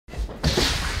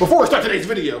Before we start today's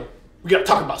video, we gotta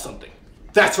talk about something.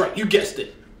 That's right, you guessed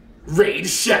it. Raid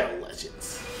Shadow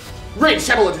Legends. Raid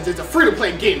Shadow Legends is a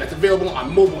free-to-play game that's available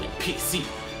on mobile and PC.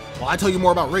 While I tell you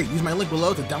more about Raid, use my link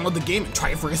below to download the game and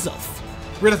try it for yourself.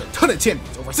 Raid has a ton of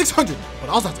champions, over 600, but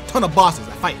also has a ton of bosses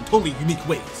that fight in totally unique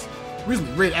ways.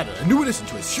 Recently, Raid added a new addition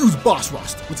to its huge boss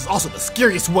roster, which is also the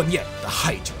scariest one yet, the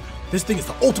Hydra. This thing is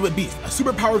the ultimate beast, a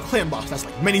super-powered clan boss that's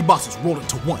like many bosses rolled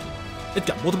into one. It's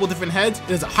got multiple different heads, it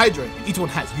is a Hydra, and each one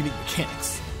has unique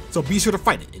mechanics. So be sure to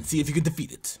fight it and see if you can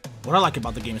defeat it. What I like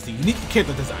about the game is the unique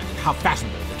character design and how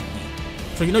fashionable they can be.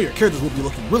 So you know your characters will be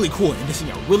looking really cool and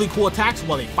dishing out really cool attacks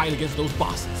while they fight against those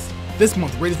bosses. This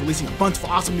month, Raid is releasing a bunch of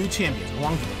awesome new champions,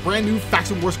 along with a brand new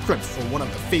faction wars credits for one of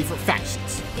the favorite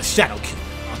factions, the Shadow King.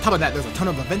 On top of that, there's a ton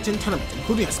of events and tournaments,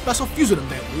 including a special fusion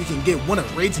event where you can get one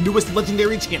of Raid's newest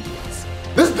legendary champions.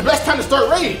 This is the best time to start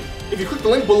Raid! If you click the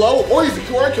link below or use the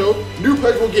QR code, new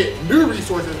players will get new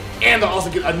resources and they'll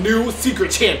also get a new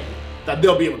secret champion that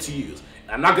they'll be able to use.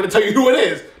 And I'm not going to tell you who it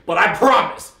is, but I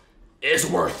promise, it's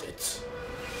worth it.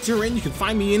 To Raid, you can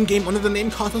find me in-game under the name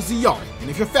Cosmoszr, and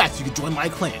if you're fast, you can join my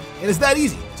clan. And it's that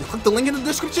easy. Just click the link in the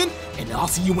description, and I'll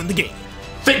see you in the game.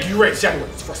 Thank you, Raid Shadow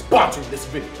Legends, for sponsoring this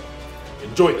video.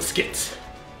 Enjoy the skit.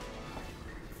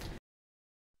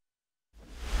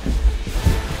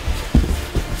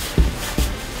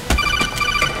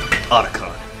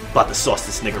 Otacon, about to sauce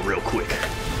this nigga real quick.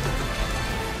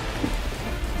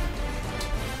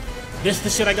 This the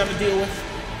shit I gotta deal with?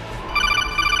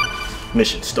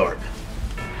 Mission start.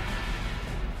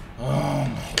 Oh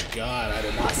my god, I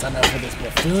did not sign up for this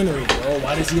buffoonery, bro.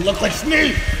 Why does he look like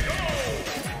Snake?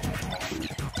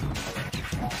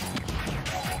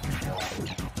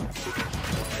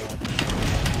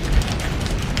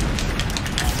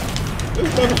 This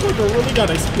motherfucker really got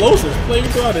explosives playing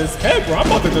throughout his head, bro. I'm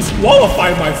about to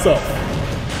disqualify myself.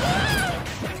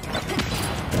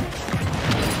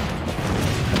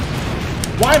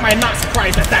 Why am I not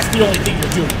surprised that that's the only thing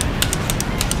you're doing?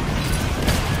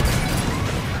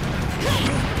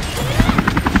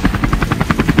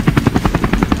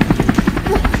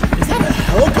 Is that a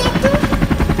helicopter?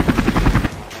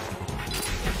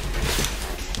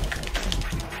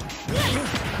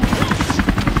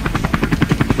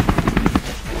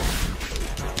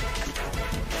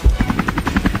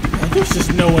 There's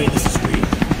just no way this is real.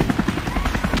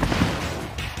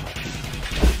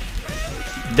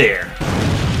 There.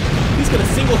 He's gonna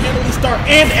single-handedly start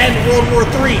and end World War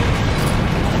III.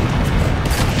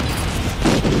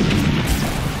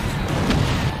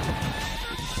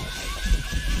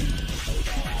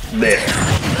 There.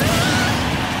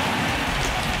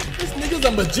 This nigga's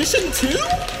a magician too?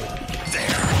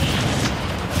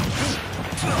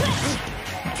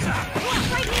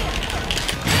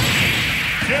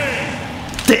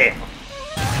 Damn.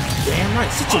 Damn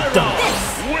right, such a dumb.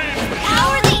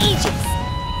 Power the Aegis!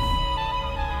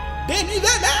 Damn, you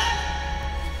that bad?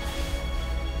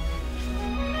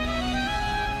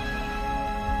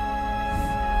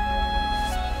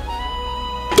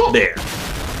 There.